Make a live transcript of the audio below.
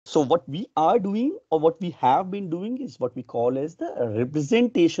So what we are doing, or what we have been doing, is what we call as the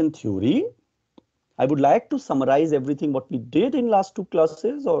representation theory. I would like to summarize everything what we did in last two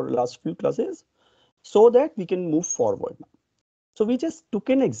classes or last few classes so that we can move forward now. So we just took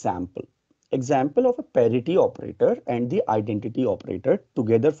an example of a parity operator and the identity operator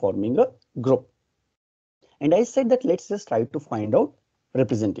together forming a group. And I said that let's just try to find out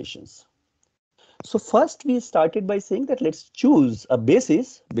representations. So first we started by saying that let's choose a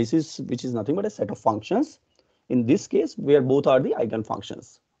basis which is nothing but a set of functions. In this case, where both are the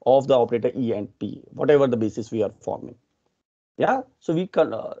eigenfunctions of the operator E and P, whatever the basis we are forming. Yeah, so we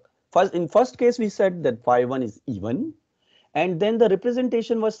can first case we said that phi1 is even, and then the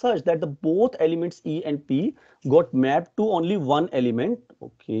representation was such that the both elements E and P got mapped to only one element.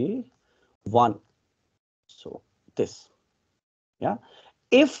 Okay, one. So this, yeah.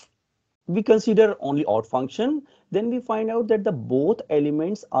 If we consider only odd function, then we find out that the both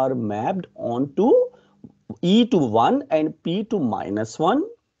elements are mapped onto E to 1 and P to -1,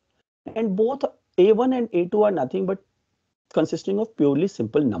 and both A1 and A2 are nothing but consisting of purely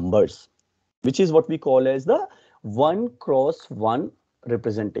simple numbers, which is what we call as the 1 cross 1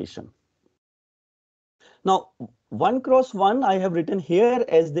 representation. Now, 1 cross 1 I have written here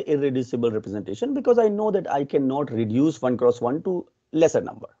as the irreducible representation because I know that I cannot reduce 1 cross 1 to lesser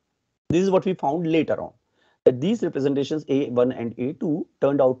number. This is what we found later on, that these representations A1 and A2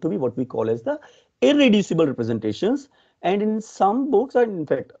 turned out to be what we call as the irreducible representations. And in some books, and in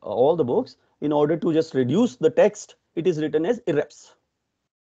fact all the books, in order to just reduce the text, it is written as irreps.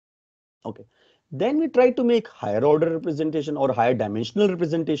 Okay. Then we try to make higher order representation or higher dimensional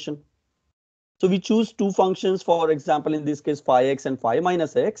representation. So we choose two functions, for example, in this case phi x and phi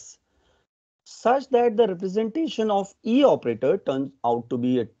minus x, such that the representation of E operator turns out to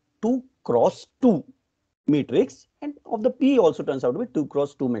be a 2 cross 2 matrix, and of the P also turns out to be 2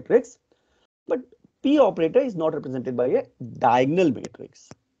 cross 2 matrix. But P operator is not represented by a diagonal matrix.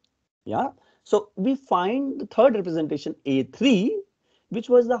 Yeah. So we find the third representation A3, which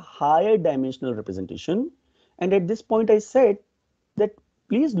was the higher dimensional representation. And at this point I said that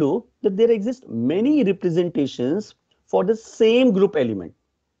please look that there exist many representations for the same group element.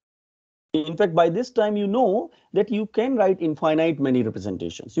 In fact, by this time you know that you can write infinite many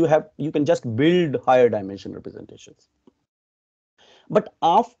representations. You can just build higher dimension representations. But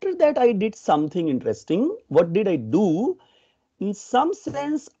after that I did something interesting. What did I do? In some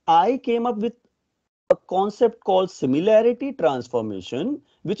sense, I came up with a concept called similarity transformation,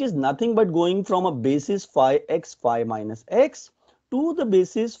 which is nothing but going from a basis phi x phi minus x to the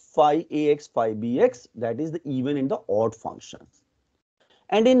basis phi ax phi bx, that is the even and the odd functions.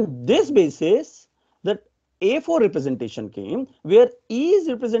 And in this basis, the A4 representation came, where E is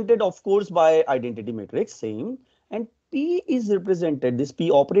represented, of course, by identity matrix, same, and P is represented, this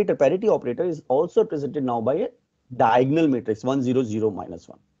P operator, parity operator, is also represented now by a diagonal matrix 1 0 0 minus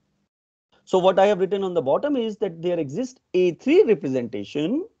 1. So what I have written on the bottom is that there exists A3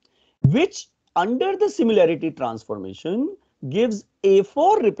 representation, which under the similarity transformation gives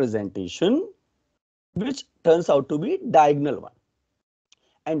A4 representation, which turns out to be diagonal one.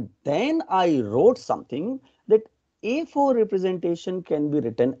 And then I wrote something that A4 representation can be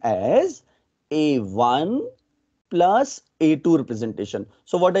written as A1 plus A2 representation.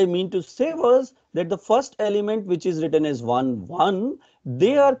 So what I mean to say was that the first element, which is written as 1 1,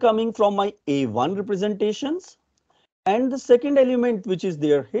 they are coming from my A1 representations, and the second element, which is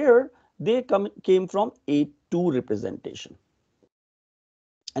there here, they came from A2 representation.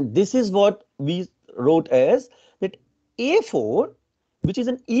 And this is what we wrote as that A4, which is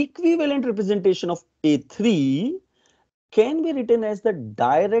an equivalent representation of A3, can be written as the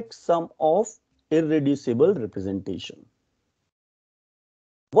direct sum of irreducible representation.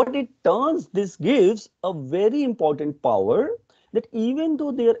 What it turns, this gives a very important power, that even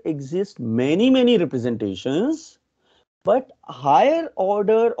though there exist many representations, but higher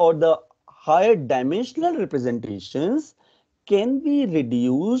order or the higher dimensional representations can be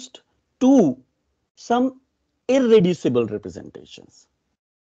reduced to some irreducible representations.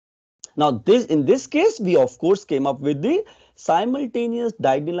 Now, in this case, we of course came up with the simultaneous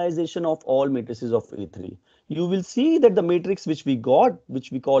diagonalization of all matrices of A3. You will see that the matrix which we got,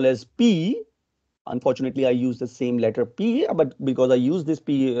 which we call as P, unfortunately I use the same letter P, but because I used this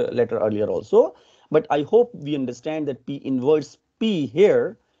P letter earlier also, but I hope we understand that P inverse P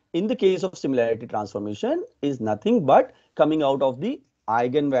here in the case of similarity transformation is nothing but coming out of the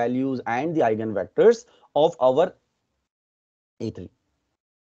eigenvalues and the eigenvectors of our A3.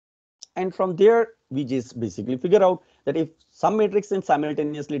 And from there, we just basically figure out that if some matrix can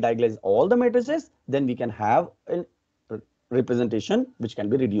simultaneously diagonalize all the matrices, then we can have representation which can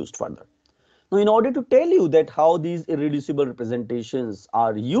be reduced further. Now, in order to tell you that how these irreducible representations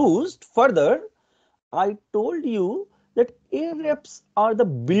are used further, I told you that irreps are the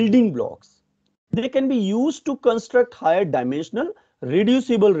building blocks. They can be used to construct higher dimensional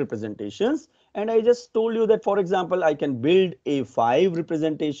reducible representations. And I just told you that, for example, I can build a 5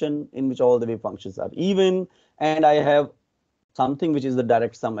 representation in which all the wave functions are even, and I have something which is the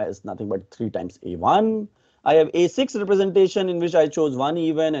direct sum as nothing but 3 times a1. I have a6 representation in which I chose 1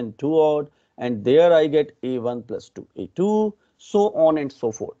 even and 2 odd, and there I get a1 plus 2 a2, so on and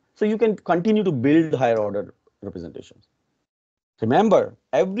so forth. So you can continue to build higher order representations. Remember,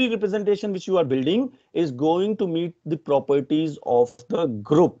 every representation which you are building is going to meet the properties of the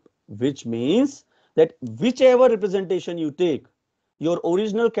group, which means that whichever representation you take, your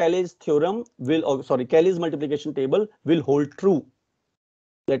original Cayley's theorem will, or sorry, Cayley's multiplication table will hold true.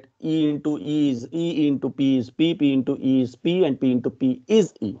 That E into E is E, into P is P, P into E is P, and P into P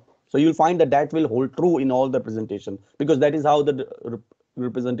is E. So you'll find that that will hold true in all the representation, because that is how the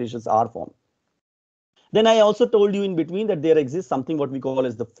representations are formed. Then I also told you in between that there exists something what we call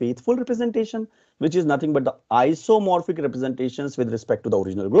as the faithful representation, which is nothing but the isomorphic representations with respect to the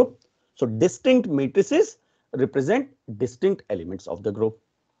original group. So distinct matrices represent distinct elements of the group.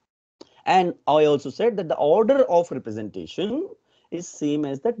 And I also said that the order of representation is same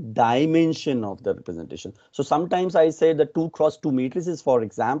as the dimension of the representation. So sometimes I say the 2 cross 2 matrices, for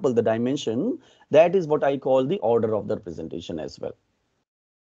example, the dimension, that is what I call the order of the representation as well.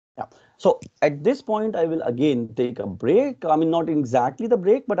 Yeah. So at this point, I will again take a break. I mean, not exactly the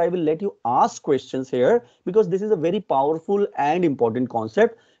break, but I will let you ask questions here, because this is a very powerful and important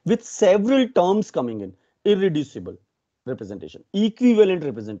concept with several terms coming in: irreducible representation, equivalent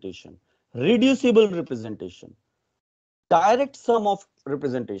representation, reducible representation, direct sum of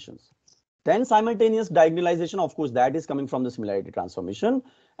representations. Then simultaneous diagonalization, of course, that is coming from the similarity transformation,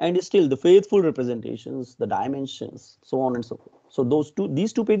 and still the faithful representations, the dimensions, so on and so forth. So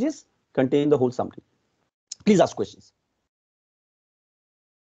these two pages contain the whole summary. Please ask questions.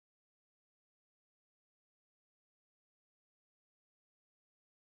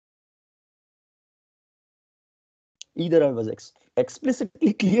 Either I was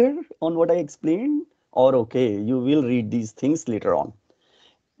explicitly clear on what I explained, or okay, you will read these things later on.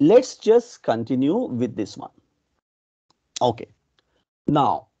 Let's just continue with this one. Okay.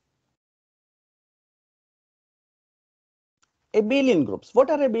 Now, abelian groups. What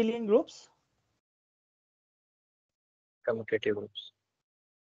are abelian groups? Commutative groups.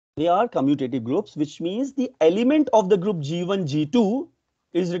 They are commutative groups, which means the element of the group G1, G2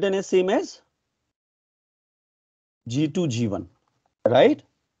 is written as same as G2, G1, right?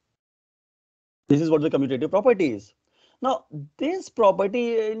 This is what the commutative property is. Now, this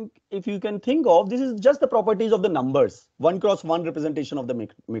property, if you can think of, this is just the properties of the numbers, 1 cross 1 representation of the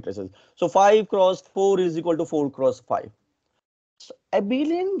matrices. So 5 cross 4 is equal to 4 cross 5. So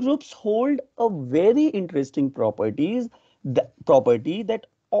abelian groups hold a very interesting property that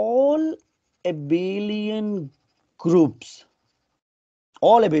all abelian groups,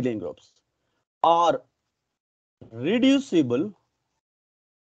 all abelian groups are reducible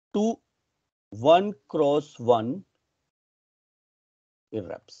to 1 cross 1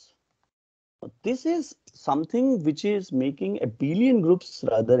 irreps. This is something which is making abelian groups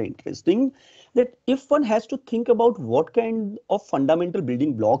rather interesting, that if one has to think about what kind of fundamental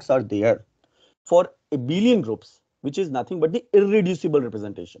building blocks are there for abelian groups, which is nothing but the irreducible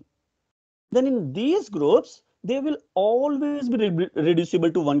representation, then in these groups, they will always be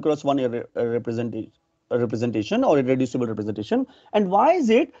reducible to 1 cross 1 representation or irreducible representation. And why is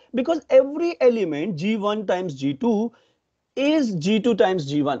it? Because every element G1 times G2 is G2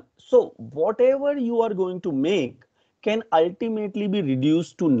 times G1. So whatever you are going to make can ultimately be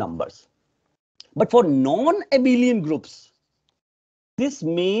reduced to numbers. But for non-abelian groups, this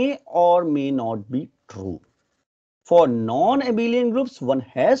may or may not be true. For non-abelian groups, one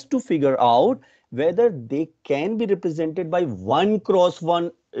has to figure out whether they can be represented by 1 cross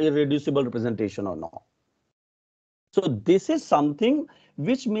 1 irreducible representation or not. So this is something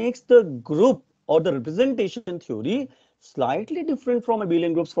which makes the group or the representation theory slightly different from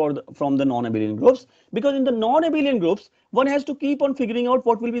abelian groups from the non-abelian groups, because in the non-abelian groups, one has to keep on figuring out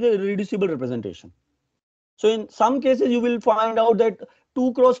what will be the irreducible representation. So in some cases, you will find out that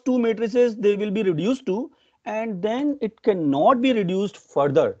 2 cross 2 matrices, they will be reduced to, and then it cannot be reduced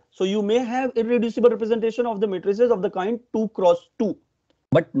further. So you may have irreducible representation of the matrices of the kind 2 cross 2,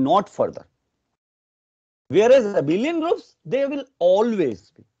 but not further. Whereas abelian groups, they will always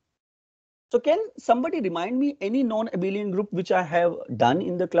be. So can somebody remind me any non-abelian group which I have done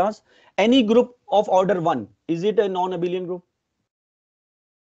in the class? Any group of order 1, is it a non-abelian group?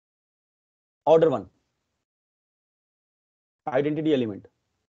 Order 1, identity element.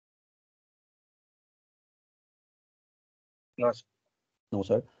 No, sir. No,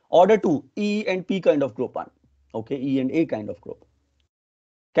 sir. Order 2, E and P kind of group 1. Okay, E and A kind of group.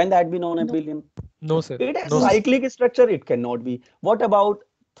 Can that be No, non-abelian? no, sir. It has No, sir. cyclic structure, it cannot be. What about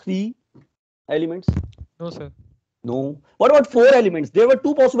 3 elements? No, sir. No. What about 4 elements? There were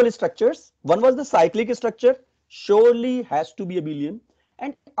 2 possible structures. One was the cyclic structure, surely has to be abelian.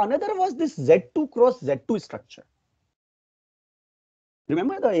 And another was this Z2 cross Z2 structure.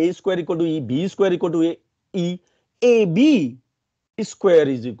 Remember the A square equal to E, B square equal to E, AB square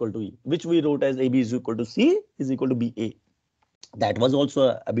is equal to E, which we wrote as AB is equal to C is equal to BA. That was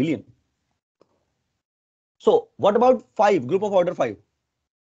also abelian. So what about 5, group of order 5?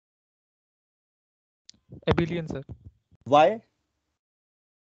 Abelian, sir. Why?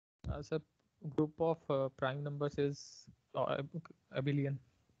 Sir, group of prime numbers is abelian.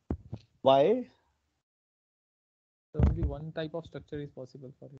 Why? So only one type of structure is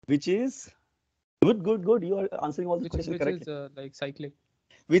possible for it. Which is good, good, good. You are answering all the questions correctly. Which is like cyclic.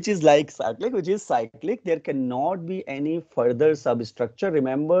 Which is like cyclic, which is cyclic. There cannot be any further substructure.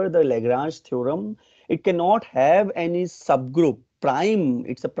 Remember the Lagrange theorem. It cannot have any subgroup. Prime,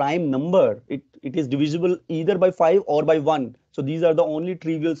 it's a prime number. It is divisible either by 5 or by 1. So these are the only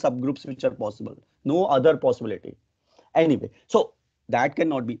trivial subgroups which are possible. No other possibility. Anyway, so that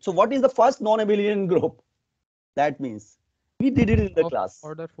cannot be. So what is the first non-abelian group? That means we did it in the class.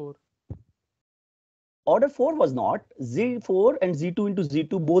 Order 4. Order 4 was not. Z4 and Z2 into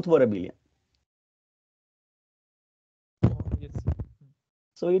Z2 both were abelian. Oh, yes.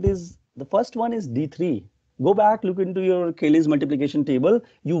 So it is, the first one is D3. Go back, look into your Cayley's multiplication table.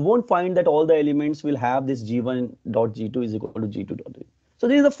 You won't find that all the elements will have this G1 dot G2 is equal to G2 dot G. So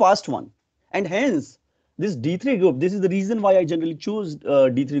this is the first one. And hence, this D3 group, this is the reason why I generally choose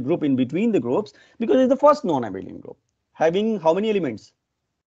D3 group in between the groups, because it's the first non-abelian group. Having how many elements?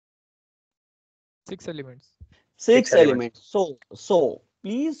 6 elements. 6 elements. So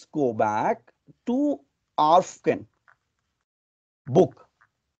please go back to Arfken book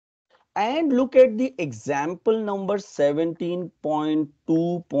and look at the example number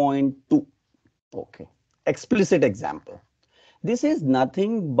 17.2.2. Okay, explicit example. This is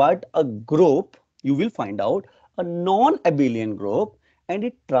nothing but a group. You will find out a non-abelian group, and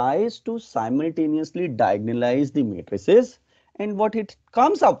it tries to simultaneously diagonalize the matrices. And what it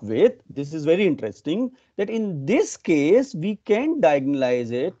comes up with, this is very interesting, that in this case we can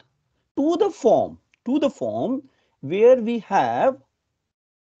diagonalize it to the form where we have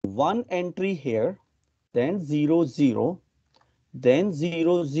one entry here, then 0 0, then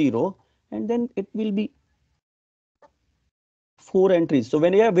 0 0, and then it will be 4 entries. So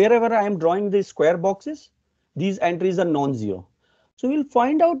wherever I am drawing the square boxes, these entries are non-zero. So we'll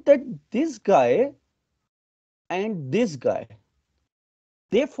find out that this guy and this guy,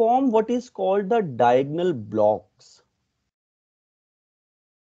 they form what is called the diagonal blocks.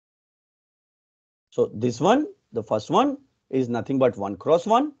 So this one, the first one is nothing but 1 cross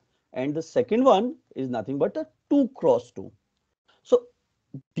 1, and the second one is nothing but a 2 cross 2. So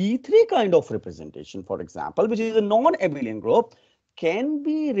D3 kind of representation, for example, which is a non-abelian group, can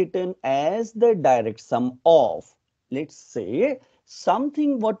be written as the direct sum of, let's say,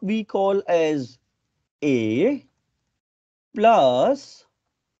 something what we call as A plus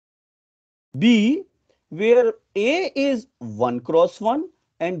B, where A is 1 cross 1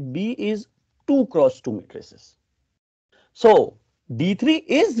 and B is 2 cross 2 matrices. So D3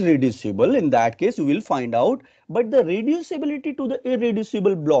 is reducible. In that case, you will find out, but the reducibility to the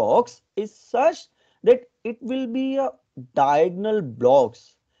irreducible blocks is such that it will be a diagonal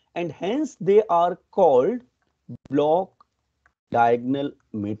blocks, and hence they are called block diagonal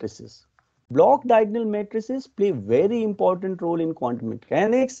matrices. Block diagonal matrices play very important role in quantum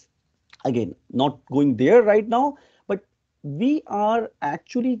mechanics. Again, not going there right now, but we are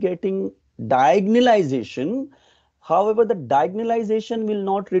actually getting diagonalization. However, the diagonalization will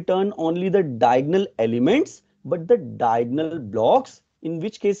not return only the diagonal elements, but the diagonal blocks, in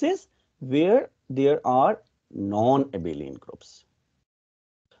which cases where there are non-abelian groups.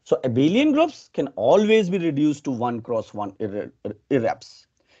 So abelian groups can always be reduced to 1 cross 1 irreps,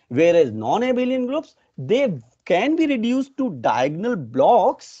 whereas non-abelian groups, they can be reduced to diagonal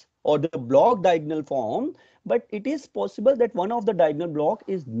blocks or the block diagonal form, but it is possible that one of the diagonal block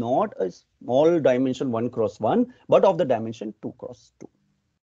is not a small dimension 1 cross 1, but of the dimension 2 cross 2.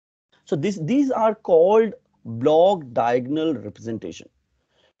 So these are called block diagonal representation.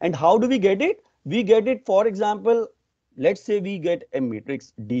 And how do we get it? We get it, for example, let's say we get a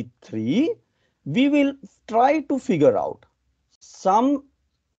matrix D3 we will try to figure out some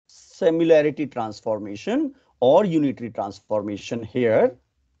similarity transformation or unitary transformation here,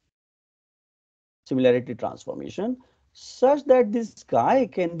 similarity transformation, such that this guy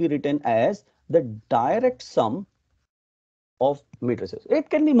can be written as the direct sum of matrices. It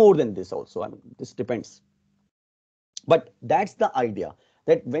can be more than this also. I mean, this depends. But that's the idea,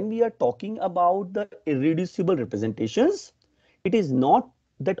 that when we are talking about the irreducible representations, it is not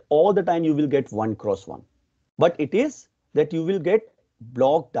that all the time you will get 1 cross 1, but it is that you will get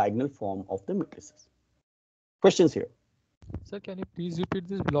block diagonal form of the matrices. Questions here? Sir, can you please repeat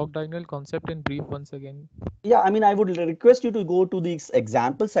this block diagonal concept in brief once again? Yeah, I mean, I would request you to go to the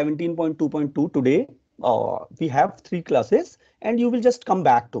example 17.2.2 today. We have 3 classes and you will just come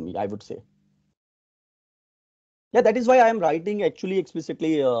back to me, I would say. Yeah, that is why I am writing actually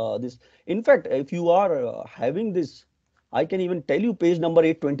explicitly this. In fact, if you are having this, I can even tell you page number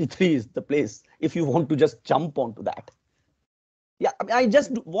 823 is the place if you want to just jump onto that. Yeah, I mean, I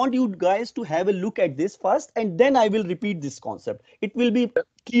just want you guys to have a look at this first and then I will repeat this concept. It will be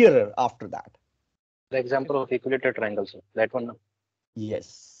clearer after that. The example of equilateral triangle, sir. That one.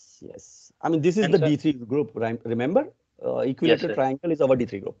 Yes, yes. I mean, this is And the sir, D3 group, right? Remember? yes, Equilateral sir. triangle is our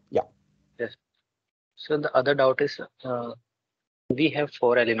D3 group. Yeah. Yes. So the other doubt is, we have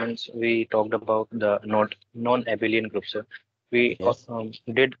 4 elements. We talked about the non-abelian group, sir. We Yes.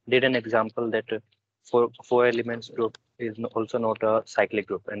 did an example that four elements group is also not a cyclic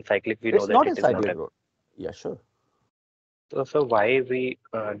group, and cyclic we know It's that not a it is not cyclic a. group. Yeah, sure. So why we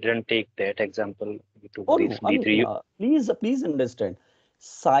didn't take that example? We took Oh this no, I mean, D3. please understand.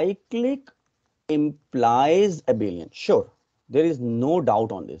 Cyclic implies abelian. Sure, there is no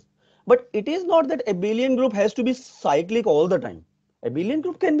doubt on this. But it is not that abelian group has to be cyclic all the time. Abelian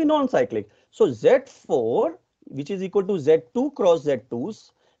group can be non-cyclic. So Z4, which is equal to Z2 cross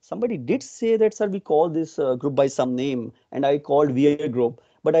Z2s. Somebody did say that, sir, we call this group by some name, and I called Weir group.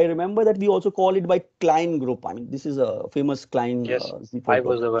 But I remember that we also call it by Klein group. I mean, this is a famous Klein Yes, Z4 I group.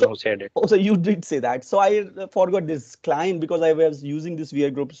 was the one So who said it. also, you did say that. So I forgot this Klein because I was using this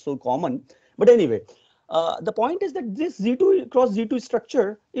Weir group so common. But anyway, the point is that this Z2 cross Z2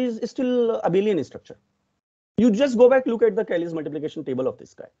 structure is still abelian structure. You just go back, look at the Kelly's multiplication table of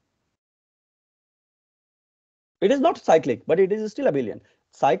this guy. It is not cyclic, but it is still abelian.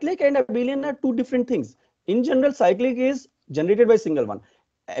 Cyclic and abelian are two different things. In general, cyclic is generated by single one.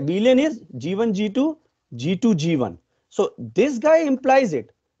 Abelian is G1, G2, G2, G1. So this guy implies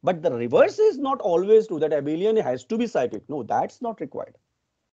it, but the reverse is not always true that abelian has to be cyclic. No, that's not required.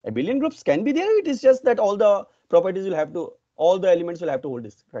 Abelian groups can be there. It is just that all the properties will have to, all the elements will have to hold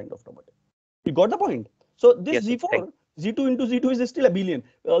this kind of property. You got the point? So this Yes, sir. Z4, Z2 into Z2 is still abelian.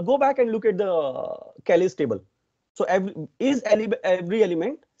 Go back and look at the Kelly's table. So every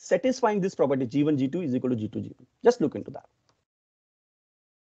element satisfying this property G1, G2 is equal to G2, G1. Just look into that.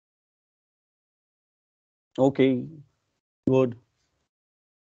 Okay, good.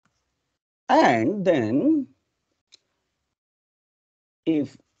 And then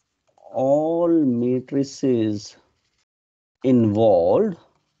if all matrices involved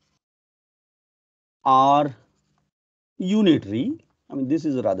are unitary, I mean, this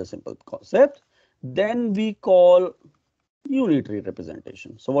is a rather simple concept, then we call unitary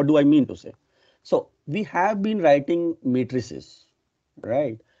representation. So what do I mean to say? So we have been writing matrices,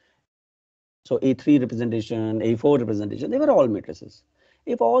 right? So A3 representation, A4 representation, they were all matrices.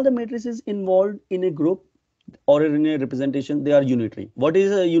 If all the matrices involved in a group or in a representation, they are unitary. What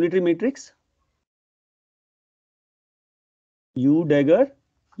is a unitary matrix? U dagger,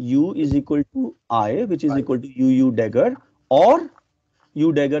 U is equal to I, which is equal to U dagger, or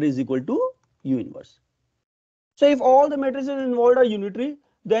U dagger is equal to U inverse. So if all the matrices involved are unitary,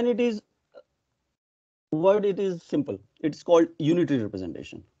 then it is what it is simple. It's called unitary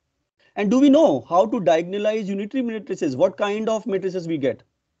representation. And do we know how to diagonalize unitary matrices? What kind of matrices we get?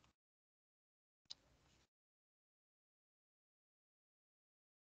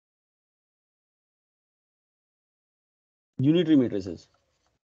 Unitary matrices.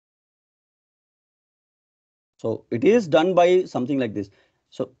 So it is done by something like this.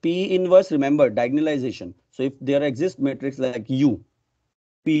 So P inverse, remember diagonalization. So if there exists matrix like U,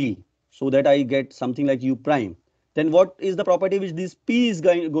 P, so that I get something like U prime, then what is the property which this P is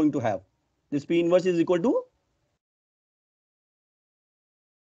going to have? This P inverse is equal to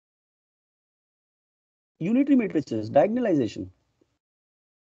unitary matrices, diagonalization.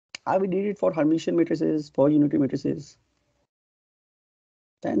 We did it for Hermitian matrices, for unitary matrices.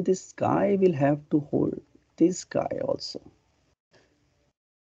 Then this guy will have to hold this guy also.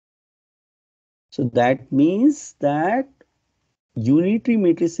 So that means that unitary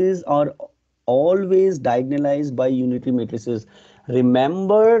matrices are always diagonalized by unitary matrices.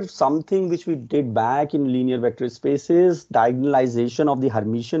 Remember something which we did back in linear vector spaces, diagonalization of the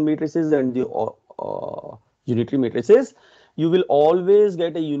Hermitian matrices and the unitary matrices. You will always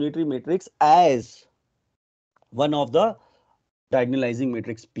get a unitary matrix as one of the diagonalizing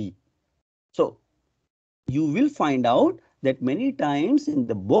matrix P. So you will find out that many times in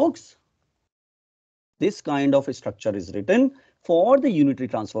the books, this kind of a structure is written for the unitary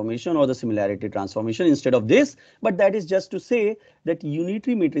transformation or the similarity transformation instead of this. But that is just to say that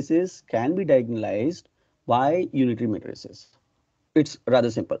unitary matrices can be diagonalized by unitary matrices. It's rather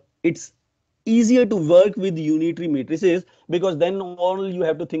simple. It's easier to work with unitary matrices because then all you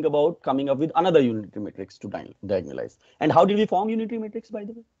have to think about coming up with another unitary matrix to diagonalize. And how did we form unitary matrix, by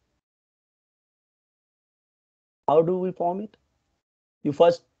the way? How do we form it? You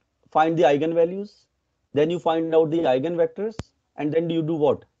first find the eigenvalues, then you find out the eigenvectors, and then you do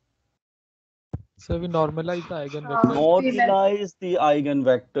what? So we normalize the eigenvectors. Normalize the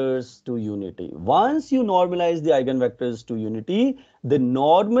eigenvectors to unity. Once you normalize the eigenvectors to unity, the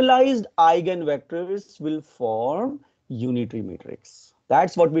normalized eigenvectors will form unitary matrix.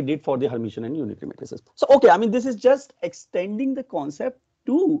 That's what we did for the Hermitian and unitary matrices. So, okay, I mean, this is just extending the concept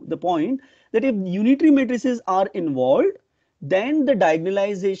to the point that if unitary matrices are involved, then the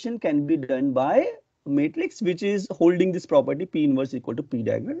diagonalization can be done by matrix which is holding this property P inverse equal to P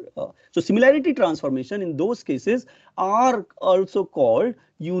diagonal. So similarity transformation in those cases are also called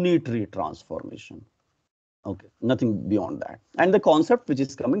unitary transformation. Okay, nothing beyond that. And the concept which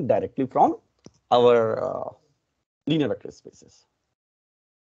is coming directly from our linear vector spaces.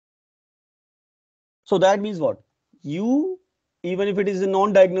 So that means what? U, even if it is a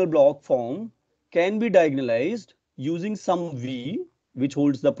non-diagonal block form, can be diagonalized using some V which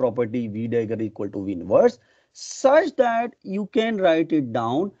holds the property V diagonal equal to V inverse, such that you can write it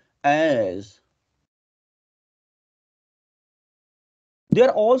down as.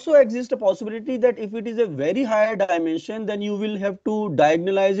 There also exists a possibility that if it is a very higher dimension, then you will have to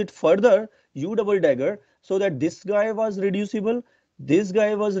diagonalize it further, U double dagger, so that this guy was reducible, this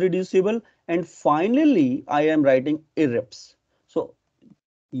guy was reducible, and finally I am writing irreps. So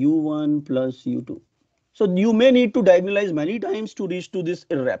U1 plus U2. So you may need to diagonalize many times to reach to this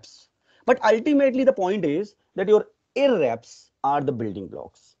irreps. But ultimately the point is that your irreps are the building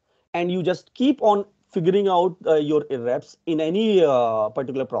blocks. And you just keep on figuring out your irreps in any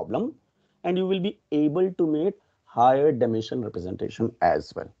particular problem. And you will be able to make higher dimension representation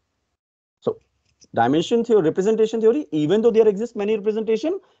as well. So dimension theory, representation theory, even though there exist many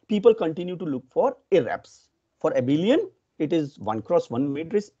representation, people continue to look for irreps. For abelian, it is 1 cross 1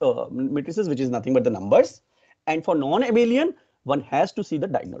 matrices, which is nothing but the numbers. And for non-abelian, one has to see the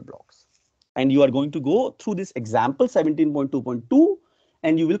diagonal blocks. And you are going to go through this example 17.2.2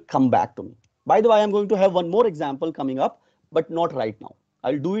 and you will come back to me. By the way, I am going to have one more example coming up, but not right now.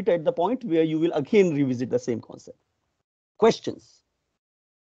 I'll do it at the point where you will again revisit the same concept. Questions?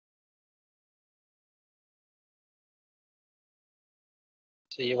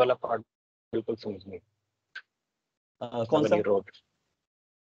 So ये वाला part बिल्कुल समझ नहीं कौन when सा? you wrote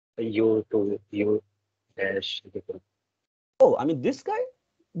U to U dash equal. Oh, I mean this guy.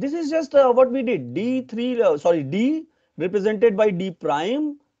 This is just what we did. D3, sorry, D represented by D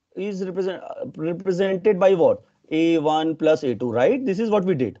prime is represented by what? A1 plus A2, right? This is what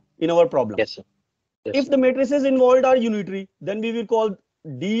we did in our problem. Yes, sir. Yes, If sir. the matrices involved are unitary, then we will call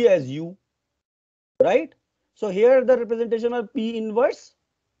D as U, right? So here the representation of P inverse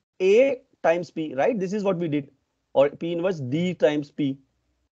A times P, right? This is what we did, or P inverse D times P.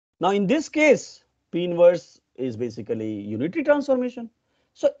 Now in this case, P inverse is basically unitary transformation.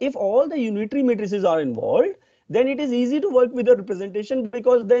 So if all the unitary matrices are involved, then it is easy to work with the representation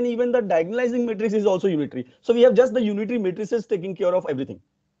because then even the diagonalizing matrix is also unitary. So we have just the unitary matrices taking care of everything,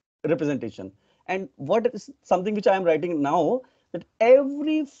 representation. And what is something which I am writing now, that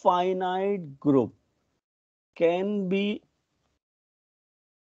every finite group can be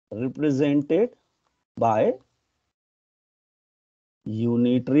represented by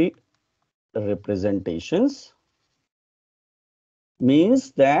unitary representations,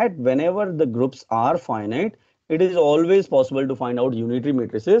 means that whenever the groups are finite, it is always possible to find out unitary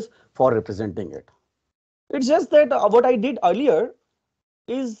matrices for representing it. It's just that what I did earlier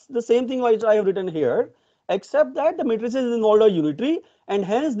is the same thing which I have written here, except that the matrices involved are unitary, and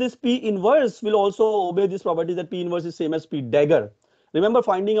hence this P inverse will also obey this property that P inverse is same as P dagger. Remember,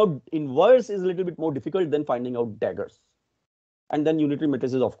 finding out inverse is a little bit more difficult than finding out daggers. And then unitary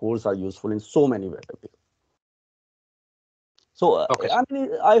matrices, of course, are useful in so many ways. So Okay. I mean,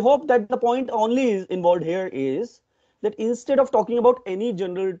 I hope that the point only is involved here is that instead of talking about any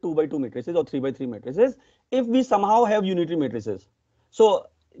general 2 by 2 matrices or 3 by 3 matrices, if we somehow have unitary matrices. So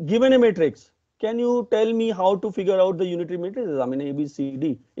given a matrix, can you tell me how to figure out the unitary matrices? I mean, A, B, C,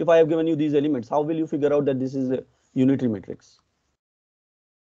 D. If I have given you these elements, how will you figure out that this is a unitary matrix?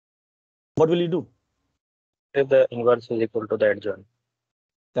 What will you do? If the inverse is equal to the adjoint.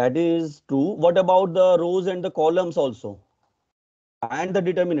 That is true. What about the rows and the columns also? And the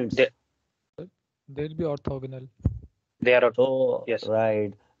determinants? They'll be orthogonal. They are, So, yes.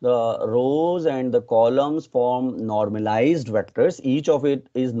 right, the rows and the columns form normalized vectors. Each of it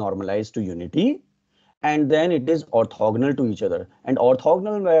is normalized to unity, and then it is orthogonal to each other. And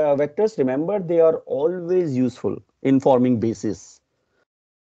orthogonal vectors, remember, they are always useful in forming bases.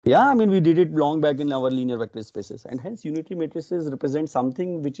 Yeah, I mean, we did it long back in our linear vector spaces, and hence unitary matrices represent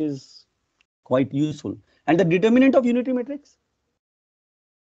something which is quite useful. And the determinant of unitary matrix?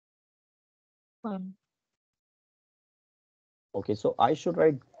 1. Okay, so I should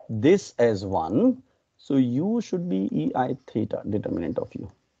write this as 1. So U should be EI theta, determinant of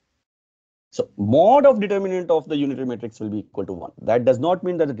U. So mod of determinant of the unitary matrix will be equal to 1. That does not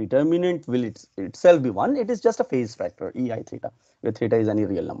mean that the determinant will itself be 1. It is just a phase factor, EI theta, where theta is any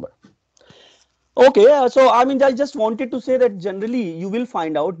real number. Okay, so I mean, I just wanted to say that generally you will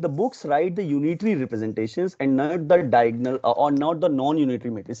find out the books write the unitary representations and not the diagonal or not the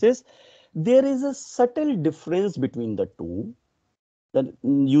non-unitary matrices. There is a subtle difference between the two, that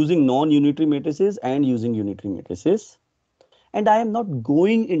using non-unitary matrices and using unitary matrices. And I am not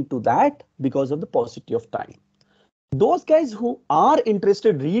going into that because of the paucity of time. Those guys who are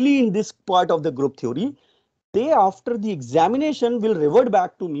interested really in this part of the group theory, they after the examination will revert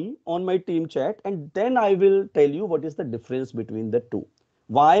back to me on my team chat, and then I will tell you what is the difference between the two.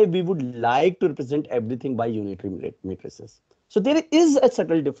 Why we would like to represent everything by unitary matrices. So there is a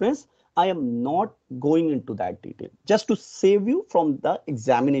subtle difference. I am not going into that detail just to save you from the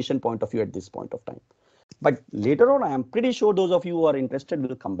examination point of view at this point of time. But later on, I am pretty sure those of you who are interested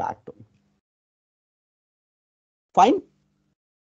will come back to me. Fine.